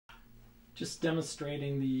just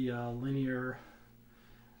demonstrating the linear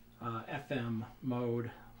FM mode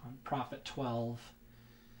on P12,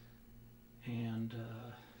 and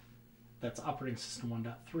that's operating system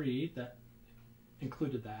 1.3 that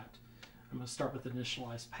included that. I'm going to start with the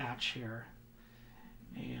initialized patch here.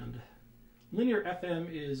 And linear FM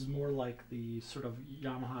is more like the sort of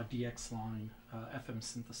Yamaha DX line FM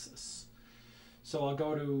synthesis. So I'll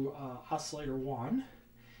go to oscillator 1,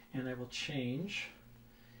 and I will change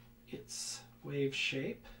its wave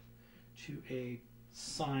shape to a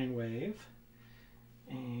sine wave,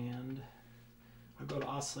 and I'll go to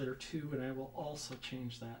oscillator 2, and I will also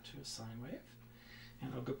change that to a sine wave.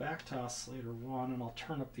 And I'll go back to oscillator 1, and I'll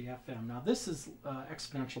turn up the FM. Now this is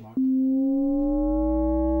exponential mode,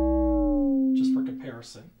 just for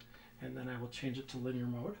comparison. And then I will change it to linear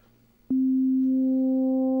mode.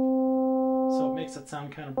 So it makes it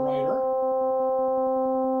sound kind of brighter.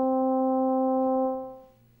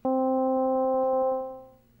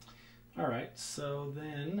 Alright, so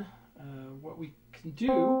then what we can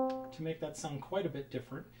do to make that sound quite a bit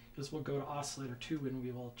different is we'll go to oscillator 2 and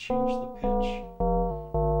we will change the pitch.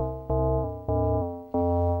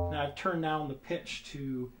 Now I've turned down the pitch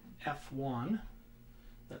to F1,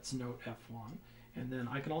 that's note F1, and then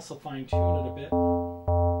I can also fine tune it a bit.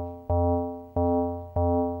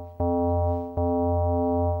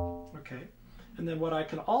 Okay, and then what I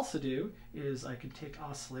can also do is I can take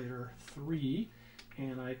oscillator 3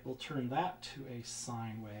 and I will turn that to a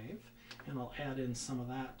sine wave, and I'll add in some of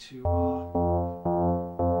that to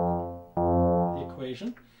the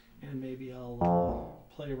equation, and maybe I'll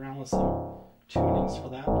play around with some tunings for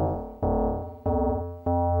that.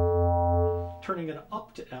 Turning it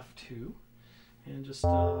up to F2 and just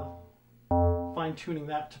fine-tuning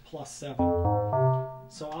that to +7.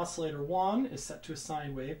 So oscillator 1 is set to a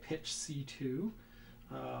sine wave, pitch C2.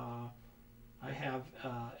 I have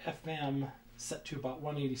FM set to about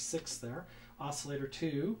 186 there. Oscillator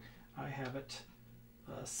 2, I have it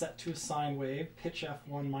set to a sine wave, pitch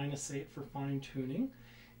F1 -8 for fine-tuning,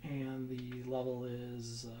 and the level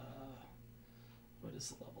is, what is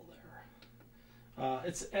the level there?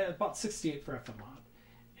 It's about 68 for FM mod.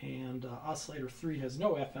 And oscillator 3 has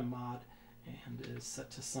no FM mod and is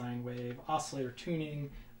set to sine wave. Oscillator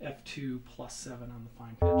tuning, F2 +7 on the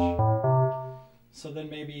fine pitch. So then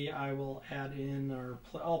maybe I will add in, or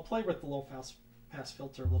I'll play with the low pass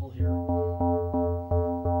filter a little here.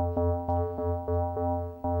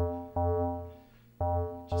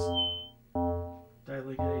 Just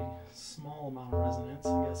dialing a small amount of resonance.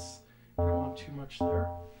 I guess you don't want too much there.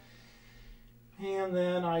 And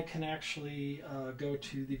then I can actually go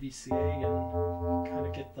to the VCA and kind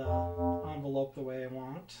of get the envelope the way I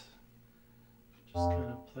want. Just kind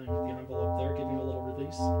of playing with the envelope there, giving a little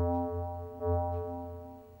release.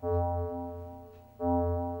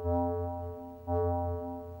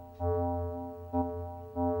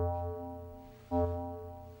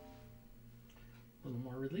 A little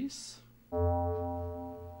more release. A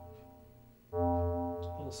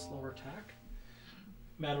little slower tack.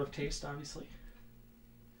 Matter of taste, obviously.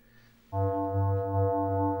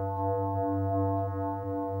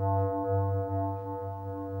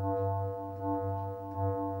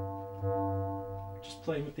 Just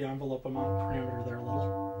playing with the envelope amount parameter there a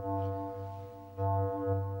little.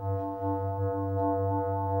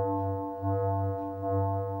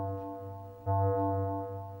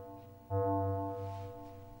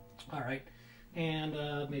 All right, and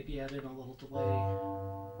maybe add in a little delay.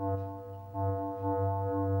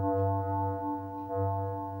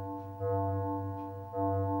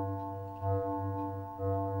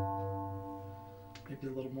 Maybe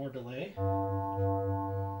a little more delay.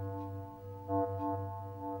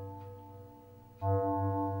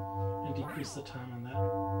 And decrease the time on that.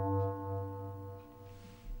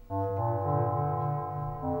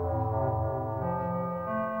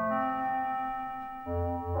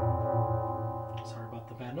 Sorry about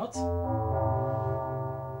the bad notes.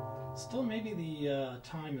 Still, maybe the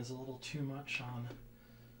time is a little too much on.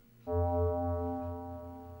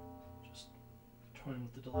 Just toying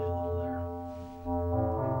with the delay a little there.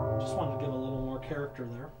 Just wanted to give a little more character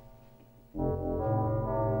there.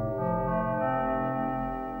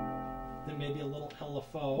 Then maybe a little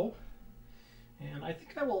LFO. And I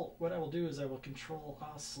think what I will do is I will control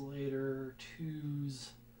oscillator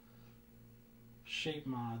 2's shape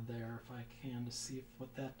mod there if I can, to see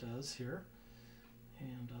what that does here.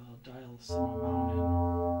 And I'll dial some amount in.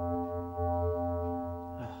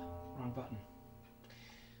 Wrong button.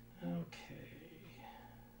 Okay.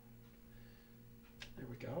 There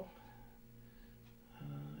we go.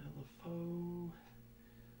 LFO.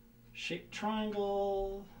 Shape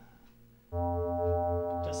triangle.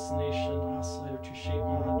 Just destination oscillator to shape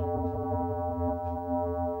mod.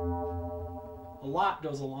 A lot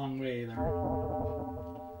goes a long way there.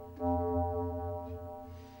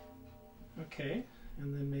 Okay,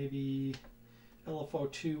 and then maybe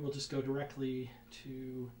LFO2 will just go directly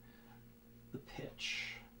to the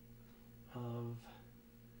pitch of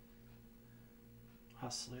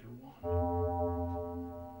oscillator 1.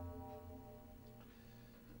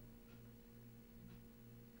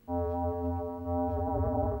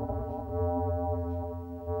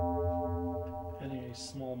 Adding a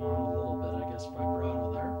small mod a little bit, I guess,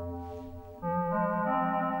 vibrato there.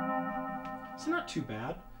 So not too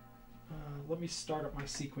bad. Let me start up my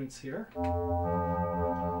sequence here. Maybe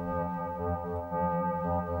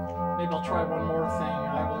I'll try one more thing.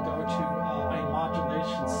 I will go to a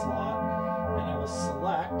modulation slot and I will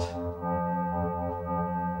select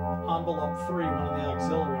envelope 3, one of the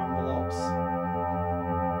auxiliary envelopes.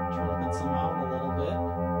 Turn up its amount a little bit.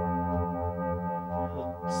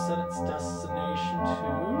 I'll set its destination to,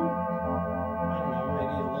 I don't know,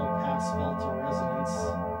 maybe a low pass filter resonance.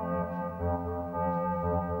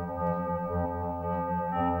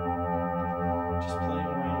 Just playing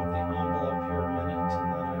around with the envelope here a minute, and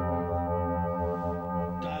then I will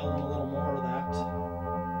dial in a little more of that.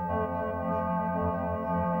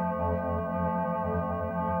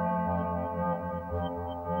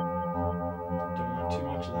 Don't want too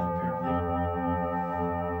much of that, apparently.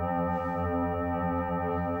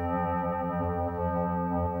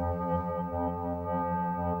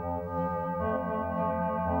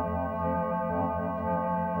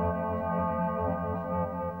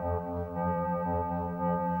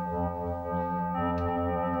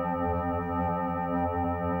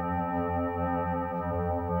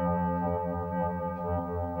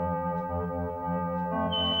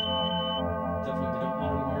 Definitely don't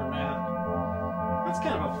want any more than that. That's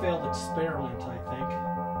kind of a failed experiment, I think.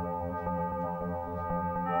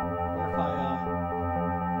 I wonder if I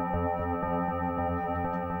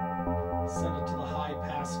send it to the high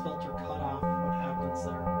pass filter cutoff, what happens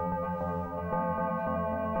there?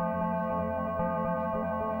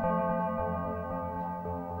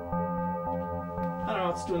 I don't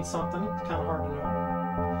know, it's doing something. It's kind of hard to know.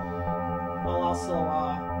 I'll also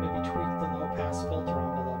maybe tweak the low pass filter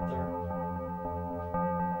envelope there.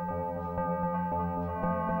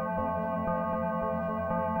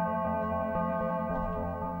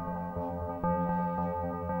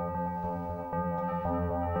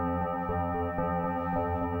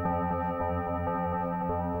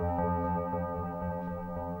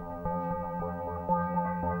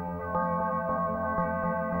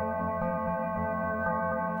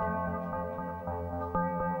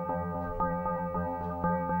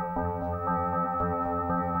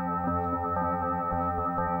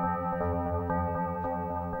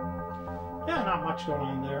 Yeah, not much going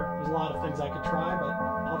on there. There's a lot of things I could try, but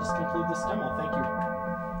I'll just conclude this demo. Thank you.